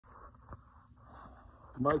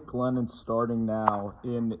Mike Glennon's starting now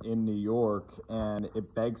in New York, and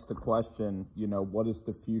it begs the question, what is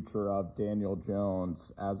the future of Daniel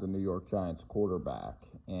Jones as a New York Giants quarterback?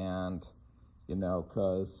 And,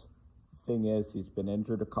 because the thing is, he's been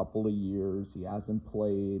injured a couple of years. He hasn't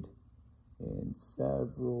played in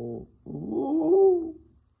several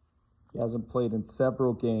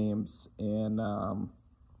games. And,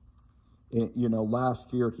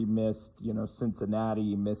 last year he missed, Cincinnati,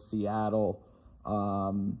 he missed Seattle.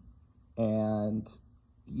 And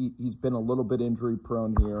he's been a little bit injury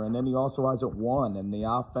prone here, and then he also hasn't won, and the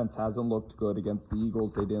offense hasn't looked good against the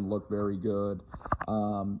Eagles. They didn't look very good.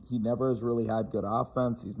 He never has really had good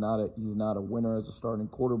offense. He's not a winner as a starting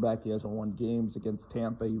quarterback. He hasn't won games against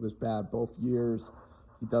Tampa. He was bad both years.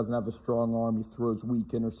 He doesn't have a strong arm. He throws weak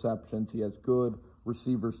interceptions. He has good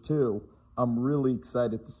receivers too. I'm really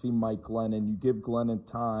excited to see Mike Glennon. You give Glennon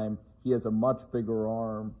time. He has a much bigger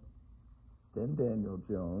arm than Daniel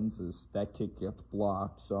Jones. That kick gets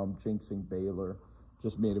blocked, so I'm jinxing Baylor.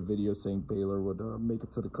 Just made a video saying Baylor would make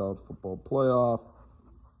it to the college football playoff.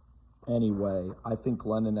 Anyway, I think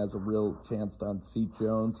Glennon has a real chance to unseat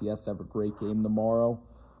Jones. He has to have a great game tomorrow.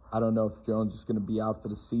 I don't know if Jones is going to be out for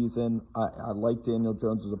the season. I like Daniel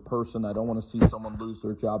Jones as a person. I don't want to see someone lose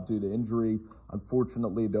their job due to injury.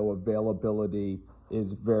 Unfortunately, though, availability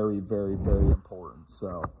is very, very, very important.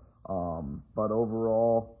 So, but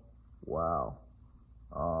overall, wow.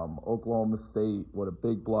 Oklahoma State, what a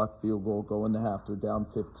big block field goal going to half. They're down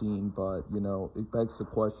 15, but, it begs the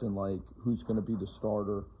question, who's going to be the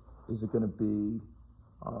starter? Is it going to be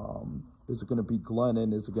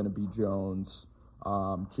Glennon? Is it going to be Jones?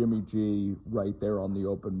 Jimmy G right there on the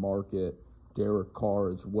open market. Derek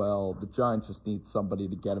Carr as well. The Giants just need somebody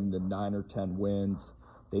to get them to 9 or 10 wins.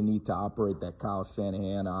 They need to operate that Kyle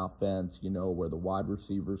Shanahan offense, where the wide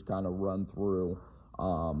receivers kind of run through.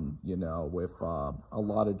 With a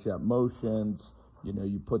lot of jet motions,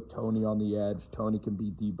 you put Tony on the edge. Tony can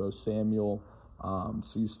be Deebo Samuel.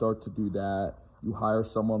 So you start to do that. You hire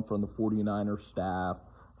someone from the 49ers staff,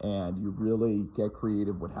 and you really get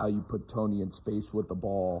creative with how you put Tony in space with the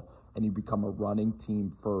ball, and you become a running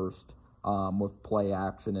team first with play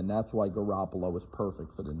action. And that's why Garoppolo is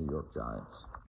perfect for the New York Giants.